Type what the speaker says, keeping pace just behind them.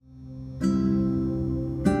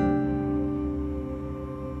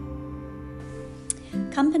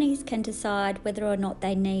Companies can decide whether or not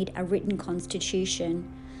they need a written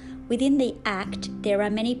constitution. Within the Act, there are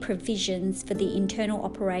many provisions for the internal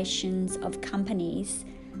operations of companies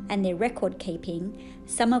and their record keeping,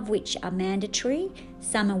 some of which are mandatory,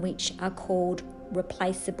 some of which are called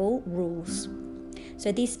replaceable rules.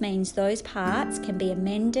 So this means those parts can be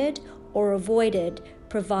amended or avoided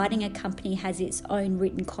providing a company has its own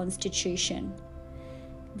written constitution.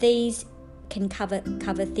 These can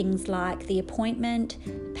cover things like the appointment,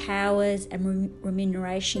 powers and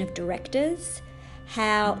remuneration of directors,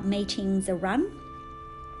 how meetings are run,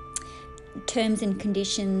 terms and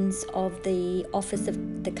conditions of the office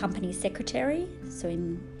of the company secretary, so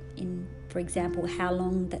in for example, how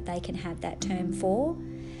long that they can have that term for,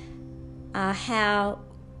 how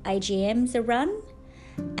AGMs are run,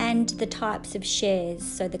 and the types of shares,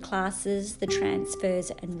 so the classes, the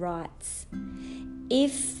transfers and rights.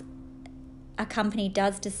 If a company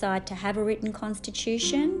does decide to have a written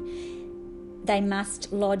constitution, they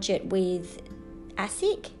must lodge it with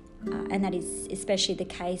ASIC, and that is especially the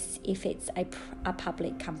case if it's a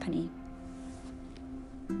public company.